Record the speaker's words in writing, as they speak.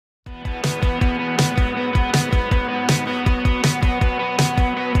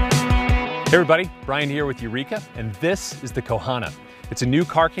Hey everybody, Brian here with Eureka, and this is the Kohana. It's a new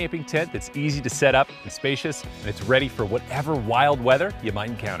car camping tent that's easy to set up and spacious, and it's ready for whatever wild weather you might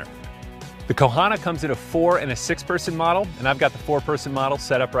encounter. The Kohana comes in a 4- and 6-person model, and I've got the 4-person model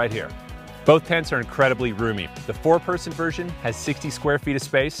set up right here. Both tents are incredibly roomy. The 4-person version has 60 square feet of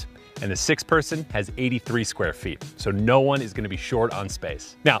space, and the 6-person has 83 square feet, so no one is going to be short on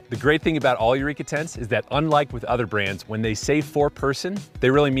space. Now, the great thing about all Eureka tents is that unlike with other brands, when they say 4-person, they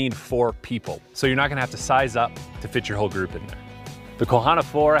really mean 4 people. So you're not going to have to size up to fit your whole group in there. The Kohana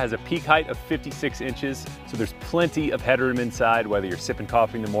 4 has a peak height of 56 inches, so there's plenty of headroom inside, whether you're sipping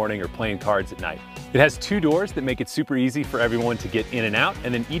coffee in the morning or playing cards at night. It has 2 doors that make it super easy for everyone to get in and out,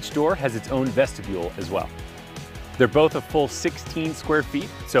 and then each door has its own vestibule as well. They're both a full 16 square feet,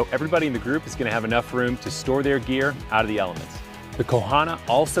 so everybody in the group is going to have enough room to store their gear out of the elements. The Kohana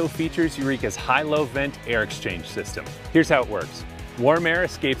also features Eureka's high-low vent air exchange system. Here's how it works. Warm air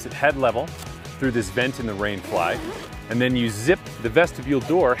escapes at head level through this vent in the rainfly, and then you zip the vestibule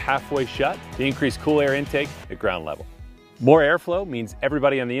door halfway shut to increase cool air intake at ground level. More airflow means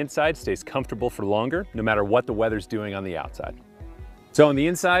everybody on the inside stays comfortable for longer, no matter what the weather's doing on the outside. So on the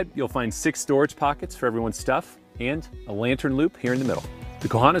inside, you'll find 6 storage pockets for everyone's stuff, and a lantern loop here in the middle. The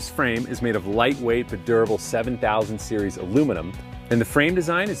Kohana's frame is made of lightweight but durable 7000 series aluminum, and the frame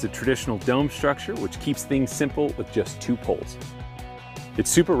design is a traditional dome structure which keeps things simple with just 2 poles. It's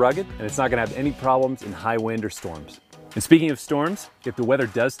super rugged, and it's not going to have any problems in high wind or storms. And speaking of storms, if the weather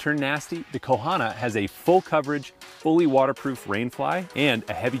does turn nasty, the Kohana has a full coverage, fully waterproof rainfly and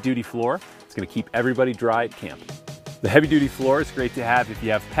a heavy-duty floor. It's going to keep everybody dry at camp. The heavy-duty floor is great to have if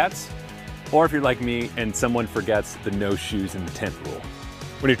you have pets, or if you're like me and someone forgets the no shoes in the tent rule.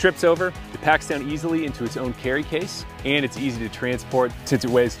 When your trip's over, it packs down easily into its own carry case, and it's easy to transport since it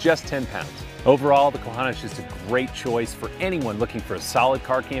weighs just 10 pounds. Overall, the Kohana is just a great choice for anyone looking for a solid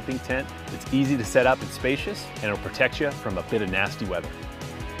car camping tent that's easy to set up and spacious, and it'll protect you from a bit of nasty weather.